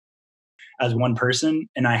as one person.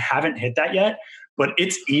 And I haven't hit that yet, but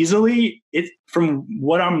it's from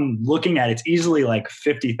what I'm looking at, it's easily like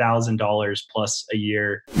 $50,000 plus a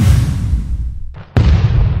year.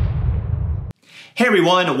 Hey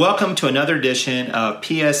everyone, welcome to another edition of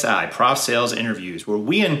PSI, Prof Sales Interviews, where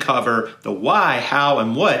we uncover the why, how,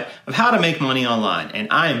 and what of how to make money online. And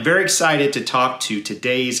I am very excited to talk to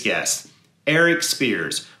today's guest, Eric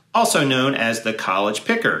Spears, also known as the College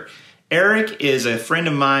Picker. Eric is a friend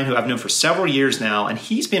of mine who I've known for several years now, and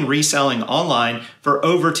he's been reselling online for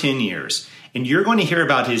over 10 years. And you're going to hear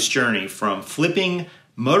about his journey from flipping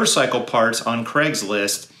motorcycle parts on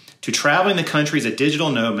Craigslist to traveling the country as a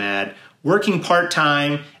digital nomad, working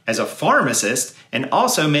part-time as a pharmacist, and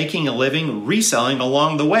also making a living reselling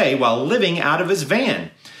along the way while living out of his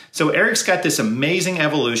van. So Eric's got this amazing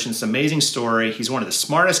evolution, this amazing story. He's one of the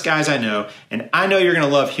smartest guys I know, and I know you're going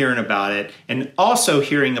to love hearing about it, and also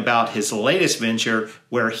hearing about his latest venture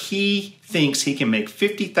where he thinks he can make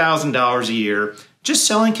 $50,000 a year just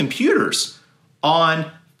selling computers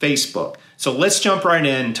on Facebook. So let's jump right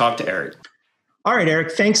in and talk to Eric. All right,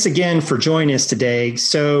 Eric, thanks again for joining us today.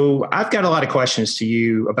 So I've got a lot of questions to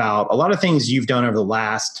you about a lot of things you've done over the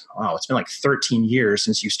last, it's been like 13 years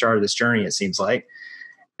since you started this journey, it seems like.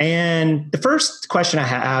 And the first question I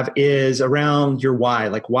have is around your why,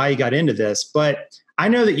 like why you got into this. But I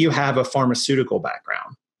know that you have a pharmaceutical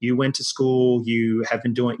background. You went to school, you've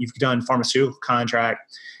done pharmaceutical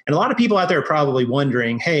contract. And a lot of people out there are probably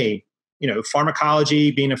wondering, hey, pharmacology,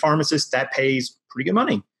 being a pharmacist, that pays pretty good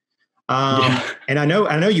money. And I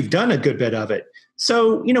know you've done a good bit of it.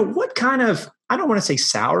 So, what kind of, I don't want to say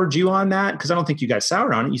soured you on that, because I don't think you got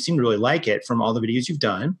soured on it. You seem to really like it from all the videos you've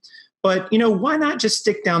done. But, why not just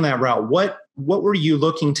stick down that route? What were you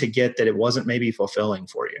looking to get that it wasn't maybe fulfilling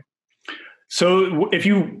for you? So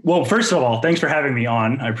first of all, thanks for having me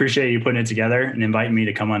on. I appreciate you putting it together and inviting me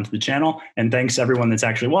to come onto the channel. And thanks everyone that's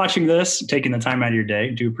actually watching this, taking the time out of your day.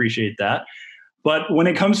 Do appreciate that. But when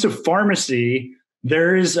it comes to pharmacy,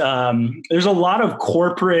 there's a lot of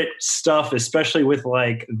corporate stuff, especially with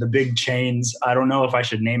like the big chains. I don't know if I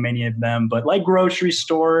should name any of them, but like grocery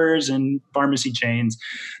stores and pharmacy chains,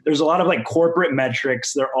 there's a lot of like corporate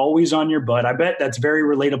metrics. They're always on your butt. I bet that's very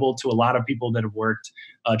relatable to a lot of people that have worked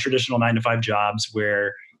traditional 9-to-5 jobs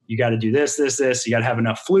where you got to do this. You got to have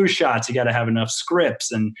enough flu shots. You got to have enough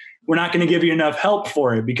scripts, and we're not going to give you enough help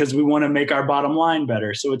for it because we want to make our bottom line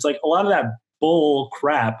better. So it's like a lot of that bull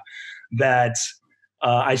crap that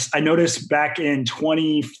I noticed back in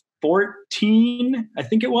 2014, I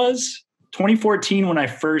think it was 2014 when I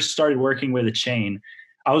first started working with a chain.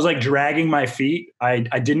 I was like dragging my feet. I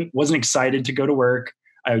wasn't excited to go to work.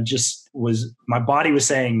 My body was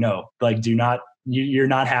saying no, like you're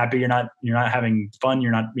not happy. You're not having fun.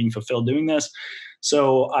 You're not being fulfilled doing this.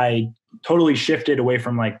 So I totally shifted away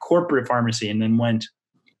from like corporate pharmacy and then went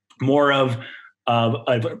more of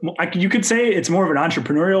you could say it's more of an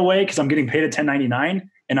entrepreneurial way because I'm getting paid a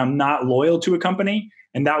 1099 and I'm not loyal to a company.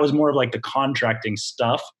 And that was more of like the contracting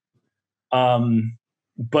stuff.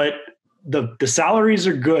 But the salaries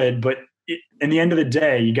are good, but in the end of the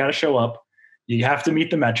day, you got to show up. You have to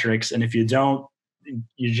meet the metrics. And if you don't,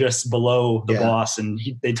 you're just below the boss and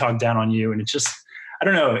they talk down on you. And it's just, I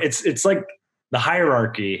don't know. It's like the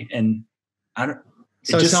hierarchy and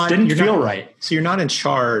So it just didn't feel right. So you're not in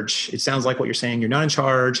charge. It sounds like what you're saying. You're not in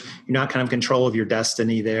charge. You're not kind of in control of your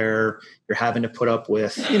destiny there. You're having to put up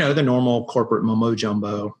with, the normal corporate mumbo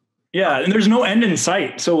jumbo. Yeah. And there's no end in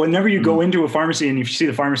sight. So whenever you go into a pharmacy and you see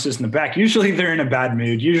the pharmacist in the back, usually they're in a bad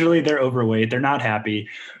mood. Usually they're overweight. They're not happy.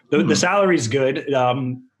 The salary's good.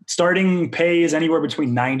 Starting pay is anywhere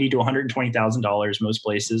between $90,000 to $120,000 most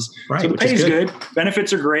places. Right, so the pay is good.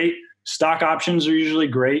 Benefits are great. Stock options are usually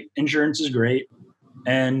great. Insurance is great.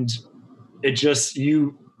 And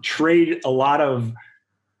you trade a lot of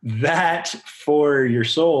that for your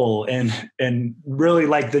soul and really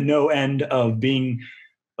like the no end of being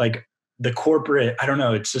like the corporate. I don't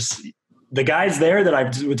know. It's just the guys there that I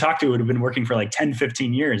would talk to would have been working for like 10,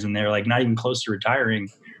 15 years and they're like not even close to retiring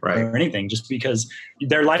or anything just because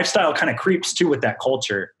their lifestyle kind of creeps too with that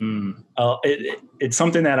culture. It's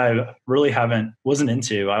something that I really wasn't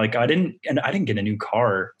into. I didn't get a new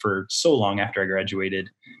car for so long after I graduated.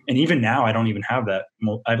 And even now I don't even have that.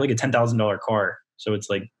 I have like a $10,000 car. So it's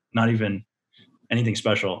like not even anything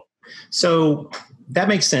special. So that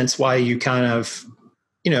makes sense why you kind of,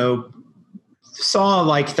 saw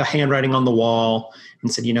like the handwriting on the wall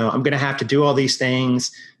and said, I'm going to have to do all these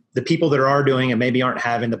things. The people that are doing it maybe aren't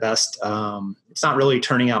having the best, it's not really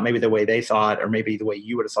turning out maybe the way they thought, or maybe the way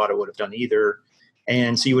you would have thought it would have done either.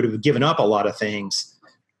 And so you would have given up a lot of things.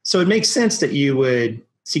 So it makes sense that you would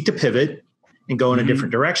seek to pivot and go in a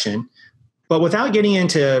different direction. But without getting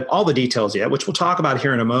into all the details yet, which we'll talk about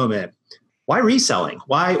here in a moment, why reselling?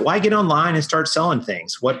 Why get online and start selling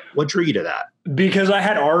things? What drew you to that? Because I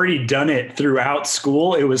had already done it throughout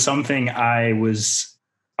school. It was something I was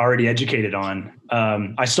already educated on.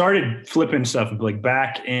 I started flipping stuff like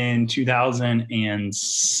back in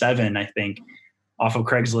 2007, I think, off of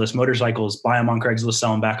Craigslist, motorcycles, buy them on Craigslist,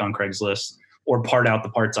 sell them back on Craigslist, or part out the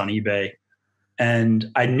parts on eBay.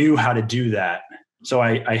 And I knew how to do that. So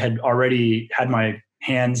I had already had my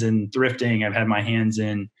hands in thrifting. I've had my hands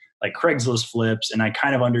in like Craigslist flips, and I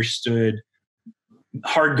kind of understood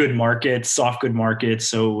hard good markets, soft good markets.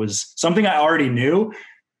 So it was something I already knew.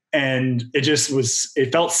 And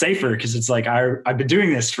it felt safer because it's like, I've been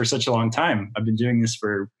doing this for such a long time. I've been doing this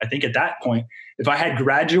for, I think at that point, if I had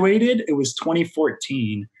graduated, it was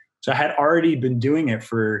 2014. So I had already been doing it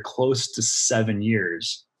for close to 7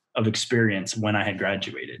 years of experience when I had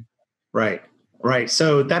graduated. Right.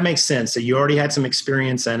 So that makes sense. So you already had some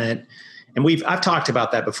experience in it. And I've talked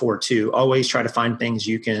about that before too. Always try to find things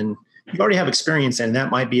you already have experience in. That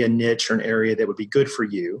might be a niche or an area that would be good for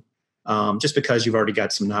you. Just because you've already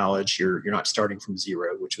got some knowledge, you're not starting from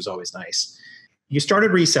zero, which was always nice. You started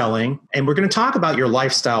reselling, and we're going to talk about your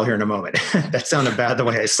lifestyle here in a moment. That sounded bad the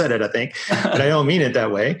way I said it, I think, but I don't mean it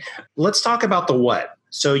that way. Let's talk about the what.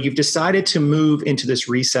 So you've decided to move into this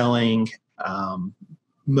reselling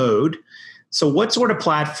mode. So what sort of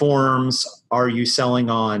platforms are you selling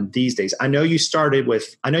on these days? I know you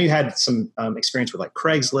had some experience with like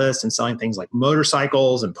Craigslist and selling things like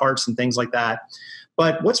motorcycles and parts and things like that.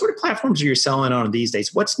 But what sort of platforms are you selling on these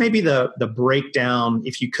days? What's maybe the breakdown,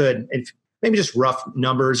 if you could, maybe just rough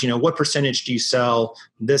numbers, what percentage do you sell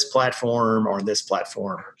this platform or this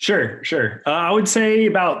platform? Sure. I would say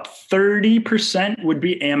about 30% would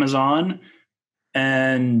be Amazon,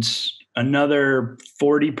 and another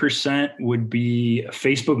 40% would be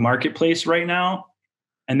Facebook Marketplace right now.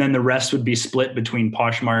 And then the rest would be split between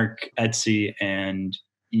Poshmark, Etsy, and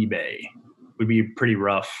eBay. Would be pretty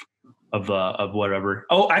rough of whatever.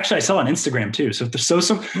 Oh, actually I sell on Instagram too. So throw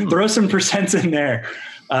some percents in there.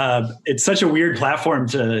 It's such a weird platform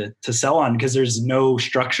to sell on because there's no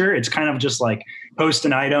structure. It's kind of just like post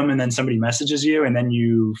an item and then somebody messages you and then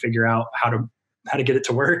you figure out how to get it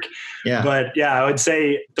to work. Yeah. But yeah, I would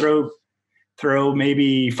say throw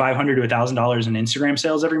maybe $500 to $1,000 in Instagram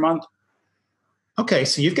sales every month. Okay.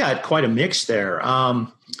 So you've got quite a mix there.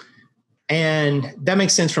 And that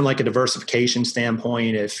makes sense from like a diversification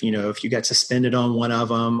standpoint. If you got suspended on one of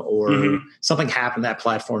them or something happened to that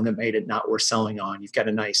platform that made it not worth selling on, you've got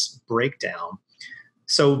a nice breakdown.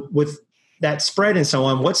 So with that spread and so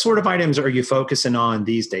on, what sort of items are you focusing on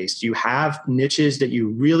these days? Do you have niches that you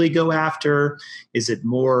really go after? Is it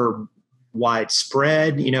more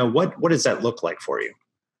widespread? What does that look like for you?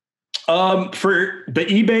 For the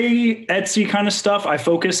eBay, Etsy kind of stuff, I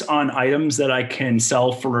focus on items that I can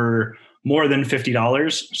sell for more than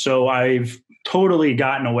 $50. So I've totally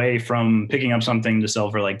gotten away from picking up something to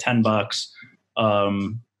sell for like $10.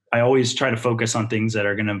 I always try to focus on things that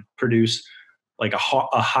are going to produce like a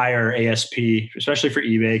higher ASP, especially for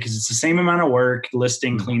eBay, because it's the same amount of work,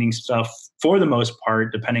 listing, cleaning stuff for the most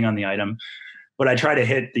part, depending on the item. But I try to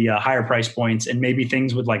hit the higher price points and maybe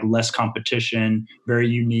things with like less competition, very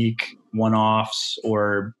unique one-offs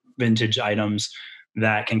or vintage items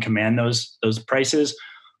that can command those prices.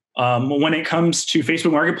 When it comes to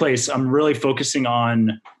Facebook Marketplace, I'm really focusing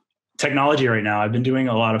on technology right now. I've been doing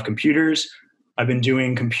a lot of computers. I've been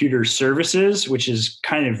doing computer services, which is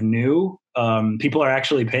kind of new. People are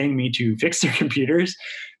actually paying me to fix their computers.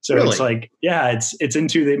 So It's like, yeah, it's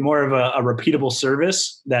into more of a repeatable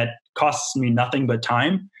service that costs me nothing but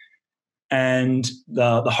time. And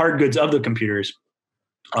the hard goods of the computers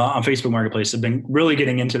on Facebook Marketplace have been really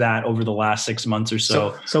getting into that over the last 6 months or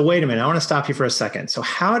so. So wait a minute. I want to stop you for a second. So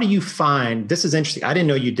how do you find, this is interesting. I didn't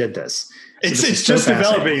know you did this. So it's just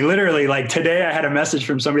developing. Literally, like today I had a message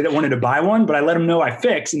from somebody that wanted to buy one, but I let them know I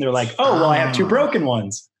fixed, and they're like, oh, well, I have 2 broken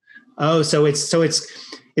ones. Oh,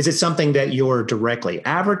 is it something that you're directly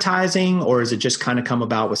advertising, or is it just kind of come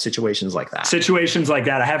about with situations like that? Situations like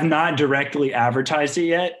that. I have not directly advertised it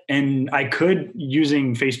yet. And I could,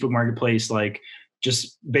 using Facebook Marketplace, like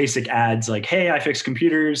just basic ads like, hey, I fix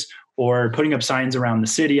computers, or putting up signs around the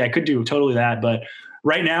city. I could do totally that. But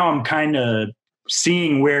right now I'm kind of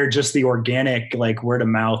seeing where just the organic, like word of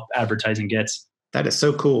mouth advertising gets. That is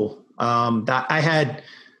so cool.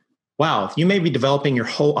 Wow, you may be developing a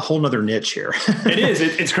whole nother niche here. It is.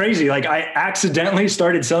 It's crazy. Like I accidentally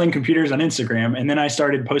started selling computers on Instagram, and then I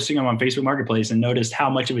started posting them on Facebook Marketplace and noticed how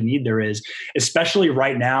much of a need there is, especially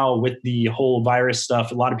right now with the whole virus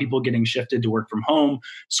stuff. A lot of people getting shifted to work from home,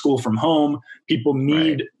 school from home. People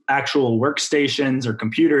need actual workstations or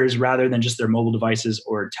computers rather than just their mobile devices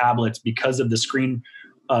or tablets because of the screen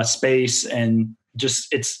space. And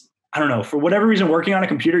just, I don't know, for whatever reason, working on a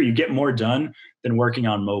computer, you get more done than working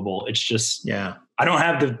on mobile. It's just, Yeah. I don't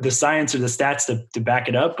have the science or the stats to back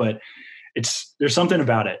it up, but there's something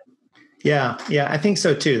about it. Yeah. Yeah. I think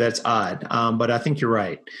so too. That's odd. But I think you're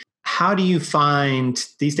right. How do you find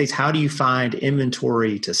these days, how do you find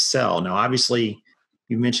inventory to sell? Now, obviously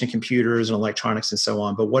you mentioned computers and electronics and so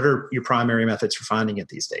on, but what are your primary methods for finding it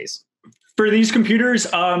these days? For these computers,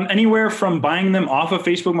 anywhere from buying them off of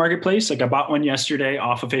Facebook Marketplace. Like I bought one yesterday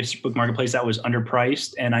off of Facebook Marketplace that was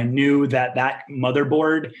underpriced. And I knew that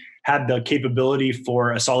motherboard had the capability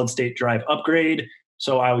for a solid state drive upgrade.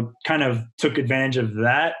 So I kind of took advantage of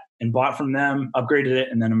that and bought from them, upgraded it,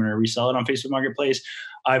 and then I'm going to resell it on Facebook Marketplace.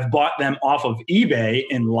 I've bought them off of eBay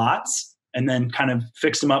in lots and then kind of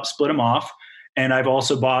fixed them up, split them off. And I've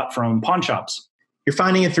also bought from pawn shops. You're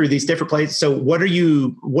finding it through these different places. So what are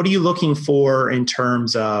you looking for in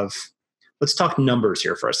terms of, let's talk numbers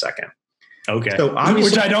here for a second. Okay. So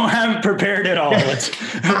which I don't have prepared at all.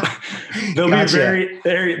 They'll gotcha. be very,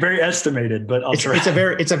 very, very estimated, but I'll try.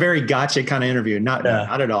 It's a very gotcha kind of interview. Not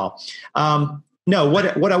at all. No,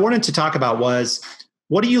 what I wanted to talk about was,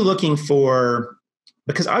 what are you looking for?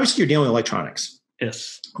 Because obviously you're dealing with electronics.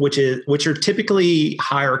 Yes. Which are typically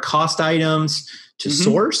higher cost items to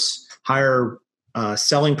source, higher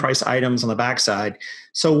selling price items on the backside.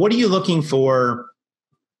 So what are you looking for?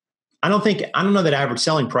 I don't know that average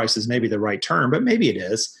selling price is maybe the right term, but maybe it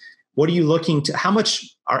is. What are you looking to, how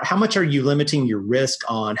much are you limiting your risk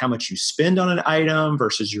on how much you spend on an item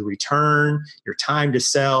versus your return, your time to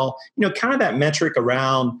sell, kind of that metric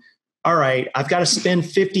around, all right, I've got to spend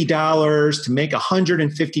 $50 to make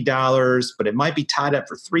 $150, but it might be tied up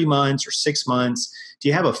for 3 months or 6 months. Do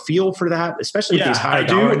you have a feel for that, especially with these higher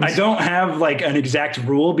dollars? I don't have like an exact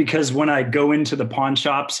rule, because when I go into the pawn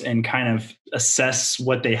shops and kind of assess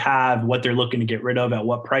what they have, what they're looking to get rid of at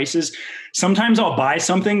what prices, sometimes I'll buy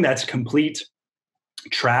something that's complete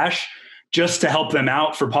trash just to help them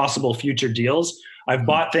out for possible future deals. I've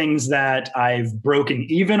bought things that I've broken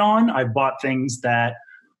even on. I've bought things that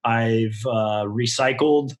I've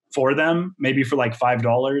recycled for them, maybe for like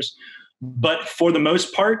 $5. But for the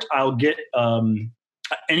most part, I'll get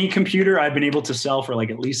any computer I've been able to sell for like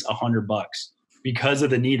at least $100 because of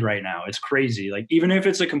the need right now. It's crazy. Like even if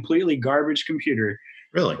it's a completely garbage computer,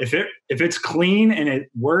 really, if it's clean and it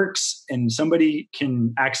works and somebody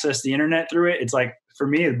can access the internet through it, it's like, for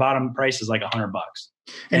me, the bottom price is like $100.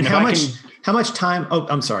 And how much time? Oh,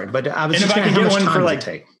 I'm sorry, but I was just going to get one for like,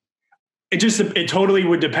 take? It totally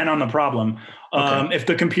would depend on the problem. Okay. If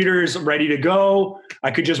the computer is ready to go,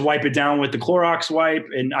 I could just wipe it down with the Clorox wipe.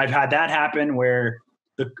 And I've had that happen where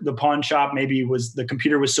the pawn shop the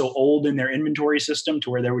computer was so old in their inventory system to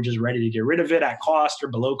where they were just ready to get rid of it at cost or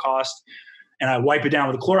below cost. And I wipe it down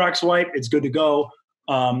with a Clorox wipe. It's good to go.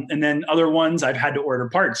 And then other ones, I've had to order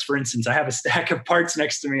parts. For instance, I have a stack of parts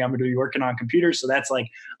next to me. I'm going to be working on computers. So that's like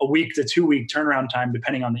a week to 2 week turnaround time,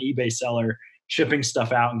 depending on the eBay seller shipping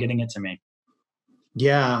stuff out and getting it to me.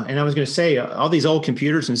 Yeah. And I was going to say, all these old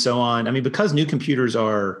computers and so on, I mean, because new computers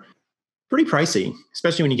are pretty pricey,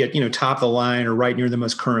 especially when you get, top of the line or right near the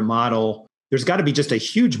most current model, there's got to be just a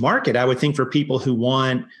huge market, I would think, for people who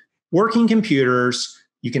want working computers.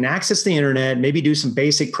 You can access the internet, maybe do some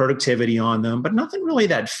basic productivity on them, but nothing really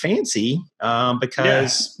that fancy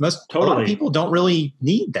because a lot of people don't really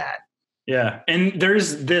need that. Yeah. And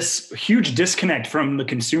there's this huge disconnect from the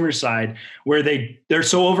consumer side where they're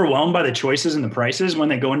so overwhelmed by the choices and the prices when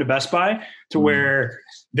they go into Best Buy to where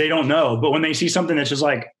they don't know. But when they see something that's just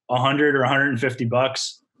like $100 or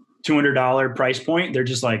 $150, $200 price point, they're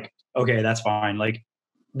just like, okay, that's fine. Like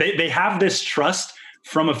they have this trust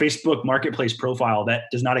from a Facebook Marketplace profile that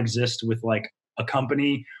does not exist with like a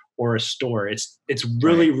company or a store. It's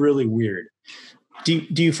really, really weird. Do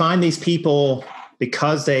you find these people,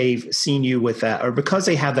 because they've seen you with that, or because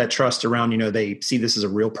they have that trust around, they see this as a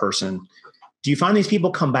real person, do you find these people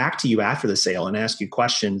come back to you after the sale and ask you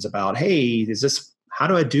questions about, hey, how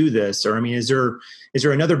do I do this? Or, I mean, is there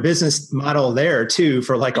another business model there too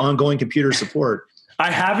for like ongoing computer support? I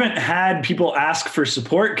haven't had people ask for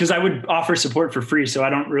support because I would offer support for free. So I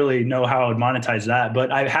don't really know how I would monetize that,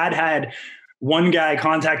 but I've had one guy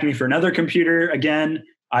contact me for another computer. Again,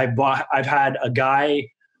 I've had a guy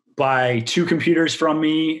buy 2 computers from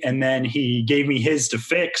me, and then he gave me his to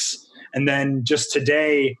fix. And then just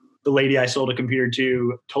today, the lady I sold a computer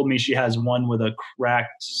to told me she has one with a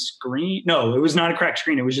cracked screen. No, it was not a cracked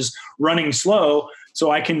screen. It was just running slow.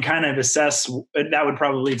 So I can kind of assess. That would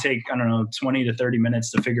probably take, I don't know, 20 to 30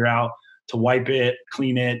 minutes to figure out to wipe it,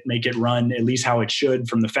 clean it, make it run at least how it should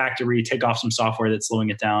from the factory, take off some software that's slowing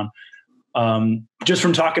it down. Just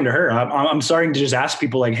from talking to her, I'm starting to just ask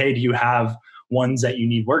people like, hey, do you have ones that you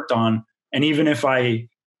need worked on? And even if I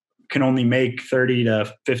can only make 30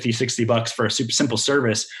 to 50, 60 bucks for a super simple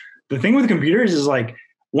service, the thing with computers is like,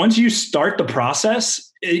 once you start the process,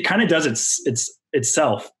 it kind of does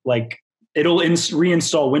itself. Like it'll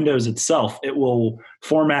reinstall Windows itself. It will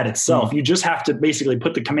format itself. You just have to basically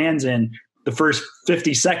put the commands in the first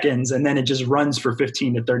 50 seconds, and then it just runs for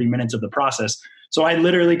 15 to 30 minutes of the process. So I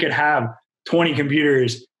literally could have 20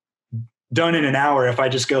 computers done in an hour if I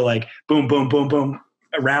just go like boom, boom, boom, boom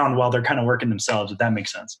around while they're kind of working themselves, if that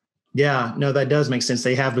makes sense. Yeah, no, that does make sense.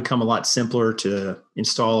 They have become a lot simpler to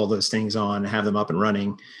install those things on, have them up and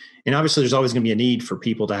running. And obviously there's always going to be a need for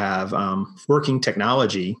people to have working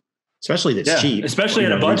technology, especially that's cheap. Especially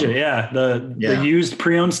at a budget. The used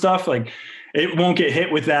pre-owned stuff, like it won't get hit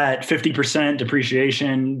with that 50%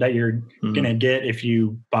 depreciation that you're going to get if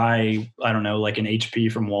you buy, I don't know, like an HP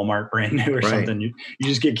from Walmart brand new or something. You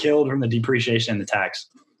just get killed from the depreciation and the tax.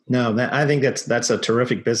 No, I think that's a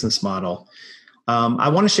terrific business model. I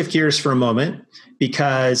want to shift gears for a moment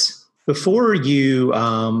because before you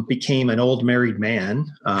became an old married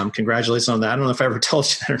man, congratulations on that. I don't know if I ever told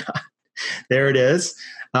you that or not. There it is.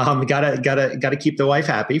 Gotta keep the wife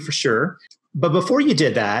happy for sure. But before you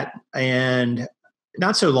did that, and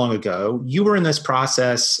not so long ago, you were in this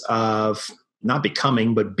process of not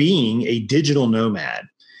becoming, but being a digital nomad.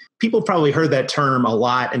 People probably heard that term a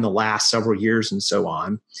lot in the last several years and so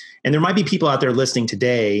on. And there might be people out there listening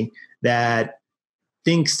today that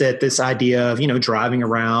thinks that this idea of, driving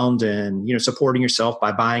around and, supporting yourself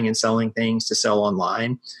by buying and selling things to sell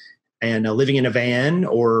online and living in a van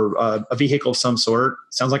or a vehicle of some sort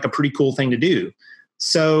sounds like a pretty cool thing to do.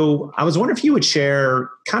 So I was wondering if you would share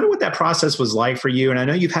kind of what that process was like for you. And I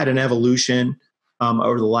know you've had an evolution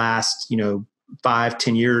over the last,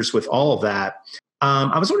 5-10 years with all of that.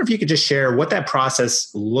 I was wondering if you could just share what that process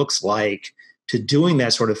looks like to doing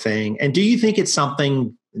that sort of thing. And do you think it's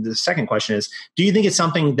something, the second question is, do you think it's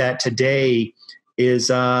something that today is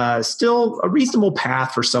still a reasonable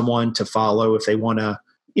path for someone to follow if they want to,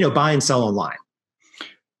 buy and sell online?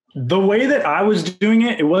 The way that I was doing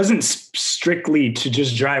it, it wasn't strictly to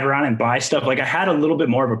just drive around and buy stuff. Like I had a little bit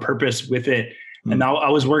more of a purpose with it. And I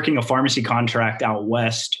was working a pharmacy contract out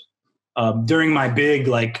west during my big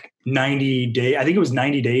 90 day, I think it was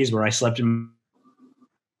 90 days where I slept in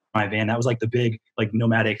my van. That was like the big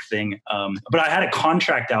nomadic thing. But I had a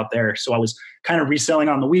contract out there. So I was kind of reselling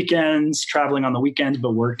on the weekends, traveling on the weekends,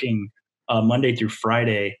 but working Monday through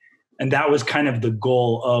Friday. And that was kind of the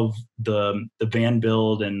goal of the van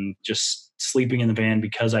build and just sleeping in the van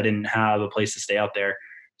because I didn't have a place to stay out there,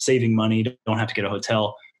 saving money, don't have to get a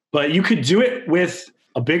hotel. But you could do it with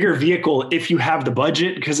a bigger vehicle if you have the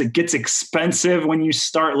budget, because it gets expensive when you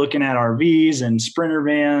start looking at RVs and Sprinter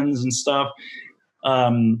vans and stuff.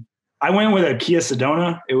 I went with a Kia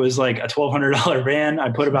Sedona. It was like a $1,200 van. I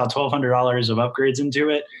put about $1,200 of upgrades into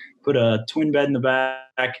it, put a twin bed in the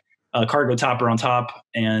back, a cargo topper on top,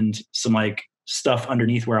 and some stuff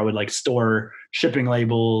underneath where I would store shipping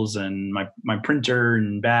labels and my printer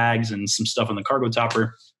and bags and some stuff on the cargo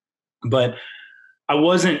topper. But I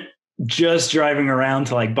wasn't just driving around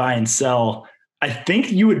to buy and sell. I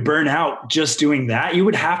think you would burn out just doing that. You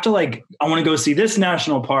would have to I want to go see this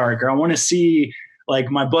national park, or I want to see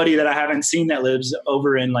my buddy that I haven't seen that lives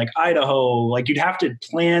over in Idaho. You'd have to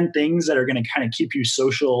plan things that are going to kind of keep you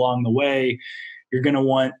social along the way. You're going to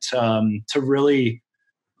want to really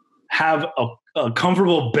have a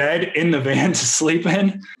comfortable bed in the van to sleep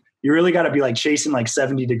in. You really got to be chasing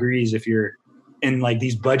 70 degrees if you're in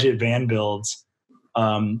these budget van builds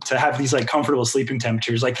to have these comfortable sleeping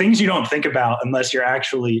temperatures, things you don't think about unless you're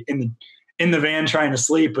actually in the van trying to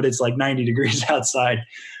sleep, but it's 90 degrees outside.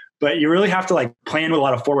 But you really have to plan with a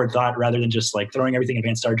lot of forward thought rather than just throwing everything in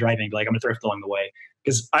and start driving. I'm going to thrift along the way,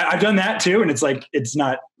 because I've done that too, and it's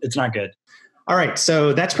not good. All right.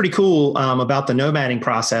 So that's pretty cool about the nomading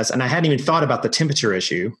process. And I hadn't even thought about the temperature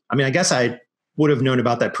issue. I mean, I guess I would have known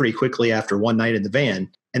about that pretty quickly after one night in the van.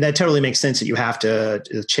 And that totally makes sense that you have to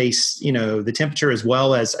chase, the temperature as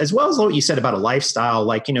well as what you said about a lifestyle,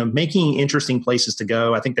 making interesting places to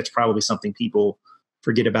go. I think that's probably something people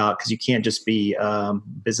forget about, because you can't just be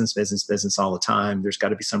business all the time. There's got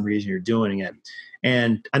to be some reason you're doing it.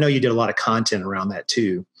 And I know you did a lot of content around that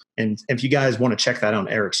too. And if you guys want to check that on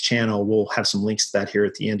Eric's channel, we'll have some links to that here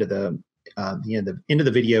at the end of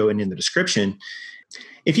the video and in the description.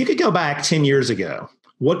 If you could go back 10 years ago,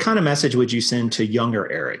 what kind of message would you send to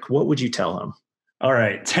younger Eric? What would you tell him? All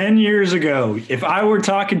right. 10 years ago, if I were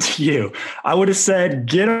talking to you, I would have said,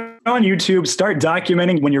 get on YouTube, start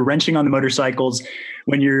documenting when you're wrenching on the motorcycles,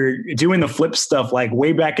 when you're doing the flip stuff, like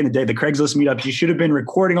way back in the day, the Craigslist meetups. You should have been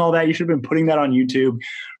recording all that. You should have been putting that on YouTube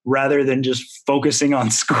rather than just focusing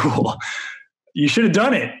on school. You should have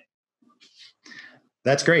done it.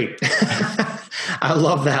 That's great. I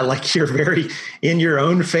love that. Like you're very in your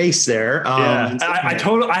own face there. Yeah,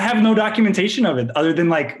 I have no documentation of it other than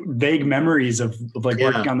like vague memories of like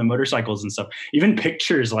working on the motorcycles and stuff. Even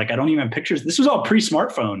pictures, like I don't even have pictures. This was all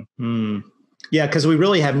pre-smartphone. Yeah, because we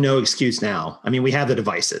really have no excuse now. I mean, we have the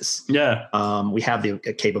devices. Yeah, we have the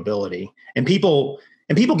capability, and people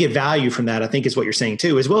get value from that. I think is what you're saying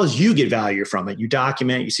too, as well as you get value from it. You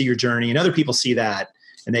document, you see your journey, and other people see that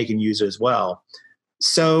and they can use it as well.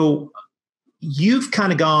 So you've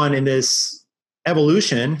kind of gone in this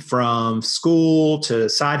evolution from school to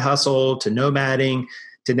side hustle to nomading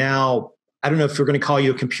to now, I don't know if we're going to call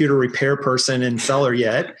you a computer repair person and seller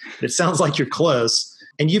yet. It sounds like you're close.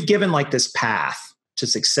 And you've given like this path to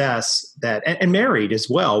success that, and married as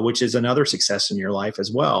well, which is another success in your life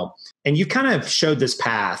as well. And you kind of showed this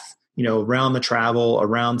path, you know, around the travel,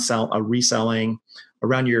 around reselling,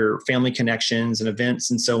 around your family connections and events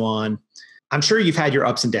and so on. I'm sure you've had your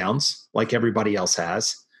ups and downs like everybody else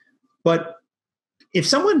has, but if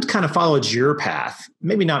someone kind of followed your path,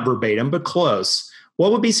 maybe not verbatim, but close,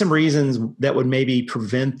 what would be some reasons that would maybe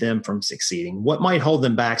prevent them from succeeding? What might hold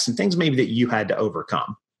them back? Some things maybe that you had to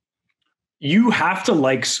overcome. You have to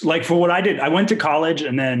like for what I did, I went to college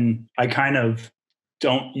and then I kind of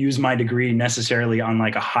don't use my degree necessarily on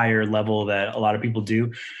like a higher level that a lot of people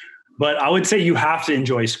do. But I would say you have to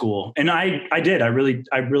enjoy school. And I did. I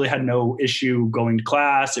really had no issue going to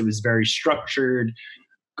class. It was very structured,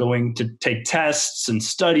 going to take tests and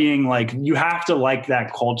studying. Like you have to like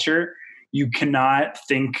that culture. You cannot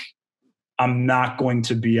think I'm not going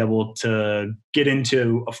to be able to get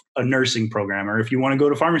into a nursing program. Or if you want to go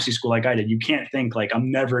to pharmacy school like I did, you can't think like I'm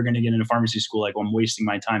never going to get into pharmacy school. Like I'm wasting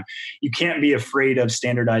my time. You can't be afraid of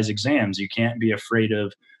standardized exams. You can't be afraid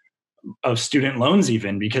of student loans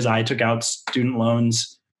even, because I took out student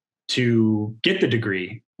loans to get the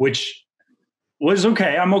degree, which was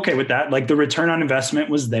okay. I'm okay with that. Like the return on investment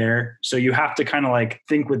was there. So you have to kind of like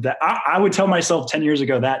think with that. I would tell myself 10 years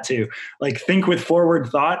ago that too, like think with forward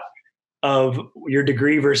thought of your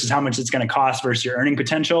degree versus how much it's going to cost versus your earning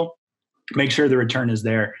potential. Make sure the return is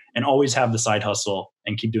there and always have the side hustle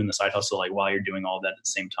and keep doing the side hustle like while you're doing all of that at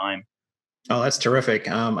the same time. Oh, that's terrific.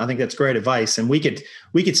 I think that's great advice. And we could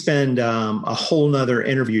spend a whole nother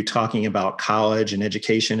interview talking about college and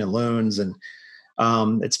education and loans. And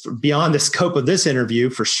it's beyond the scope of this interview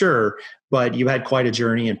for sure, but you had quite a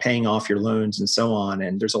journey in paying off your loans and so on.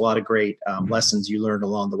 And there's a lot of great lessons you learned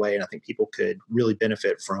along the way. And I think people could really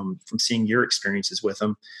benefit from seeing your experiences with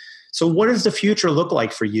them. So what does the future look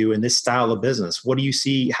like for you in this style of business? What do you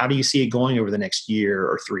see? How do you see it going over the next year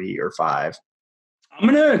or 3 or 5? I'm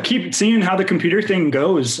going to keep seeing how the computer thing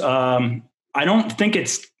goes. I don't think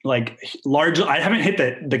it's like large. I haven't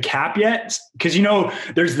hit the cap yet because, you know,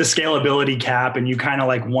 there's the scalability cap and you kind of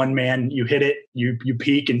like one man, you hit it, you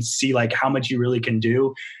peak and see like how much you really can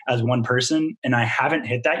do as one person. And I haven't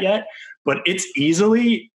hit that yet, but it's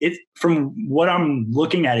from what I'm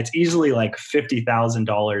looking at, it's easily like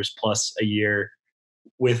 $50,000 plus a year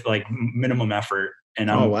with like minimum effort. And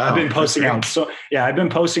I've been posting out. I've been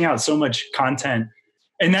posting out so much content.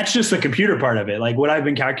 And that's just the computer part of it. Like what I've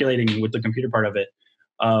been calculating with the computer part of it.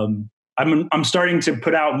 I'm starting to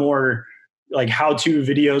put out more like how-to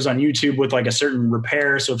videos on YouTube with like a certain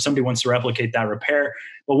repair. So if somebody wants to replicate that repair,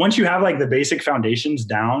 but once you have like the basic foundations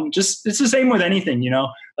down, just it's the same with anything, you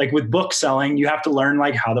know, like with book selling, you have to learn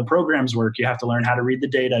like how the programs work. You have to learn how to read the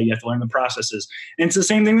data. You have to learn the processes. And it's the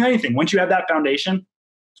same thing with anything. Once you have that foundation,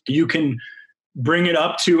 you can bring it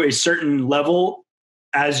up to a certain level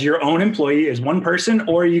as your own employee, as one person,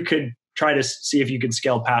 or you could try to see if you can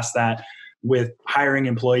scale past that with hiring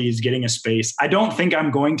employees, getting a space. I don't think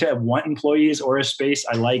I'm going to want employees or a space.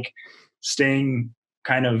 I like staying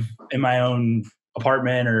kind of in my own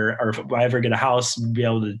apartment or if I ever get a house, be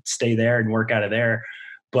able to stay there and work out of there.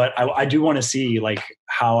 But I do want to see like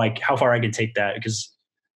how far I can take that, because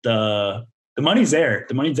the money's there.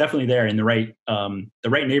 The money's definitely there in the right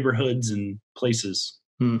neighborhoods and places.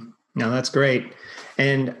 No, that's great.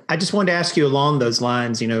 And I just wanted to ask you along those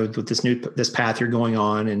lines, you know, with this path you're going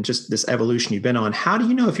on and just this evolution you've been on, how do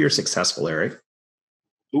you know if you're successful, Eric?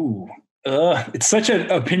 Ooh, it's such an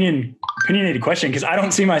opinionated question because I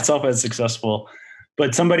don't see myself as successful,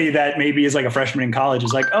 but somebody that maybe is like a freshman in college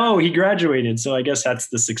is like, oh, he graduated, so I guess that's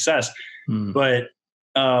the success. But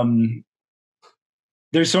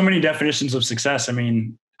there's so many definitions of success. I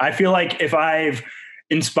mean, I feel like if I've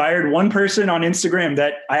inspired one person on Instagram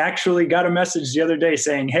that I actually got a message the other day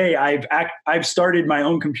saying, "Hey, I've started my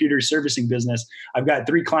own computer servicing business. I've got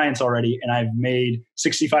 3 clients already, and I've made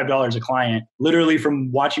 $65 a client literally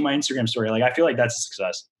from watching my Instagram story." Like, I feel like that's a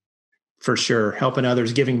success. For sure. Helping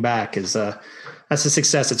others, giving back that's a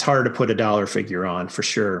success. It's hard to put a dollar figure on, for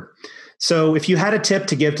sure. So if you had a tip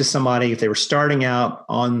to give to somebody, if they were starting out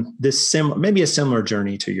on this maybe a similar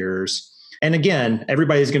journey to yours, and again,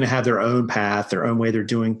 everybody's going to have their own path, their own way they're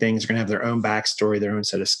doing things. They're going to have their own backstory, their own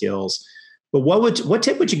set of skills. But what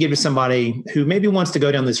tip would you give to somebody who maybe wants to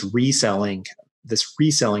go down this reselling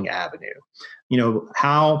avenue? You know,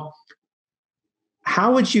 how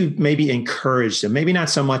would you maybe encourage them? Maybe not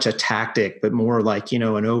so much a tactic, but more like, an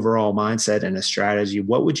overall mindset and a strategy.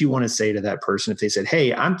 What would you want to say to that person if they said,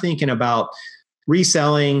 "Hey, I'm thinking about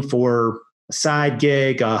reselling for a side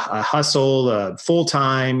gig, a hustle, a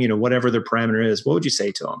full-time, whatever their parameter is"? What would you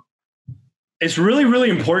say to them? It's really, really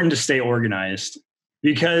important to stay organized,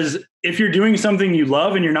 because if you're doing something you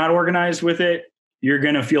love and you're not organized with it, you're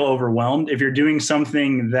going to feel overwhelmed. If you're doing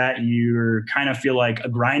something that you kind of feel like a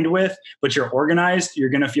grind with, but you're organized,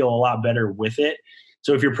 you're going to feel a lot better with it.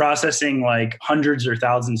 So if you're processing like hundreds or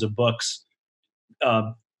thousands of books,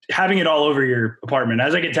 having it all over your apartment,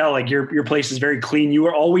 as I can tell, like your place is very clean. You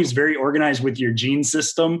are always very organized with your gene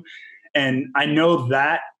system. And I know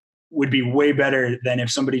that would be way better than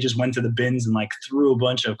if somebody just went to the bins and like threw a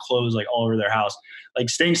bunch of clothes like all over their house.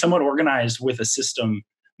 Like, staying somewhat organized with a system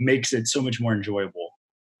makes it so much more enjoyable.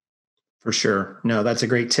 For sure. No, that's a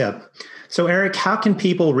great tip. So Eric, how can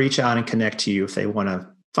people reach out and connect to you if they want to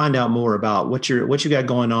find out more about what you got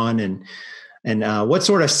going on and what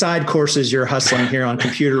sort of side courses you're hustling here on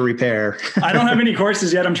computer repair? I don't have any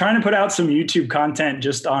courses yet. I'm trying to put out some YouTube content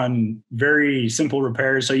just on very simple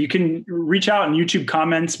repairs. So you can reach out in YouTube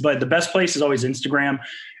comments, but the best place is always Instagram.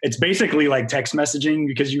 It's basically like text messaging,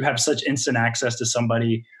 because you have such instant access to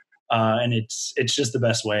somebody. And it's just the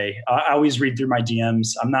best way. I always read through my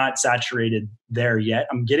DMs. I'm not saturated there yet.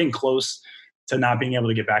 I'm getting close to not being able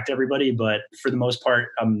to get back to everybody, but for the most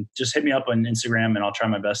part, just hit me up on Instagram and I'll try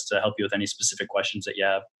my best to help you with any specific questions that you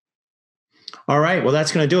have. All right. Well,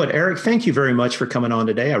 that's going to do it. Eric, thank you very much for coming on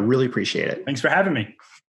today. I really appreciate it. Thanks for having me.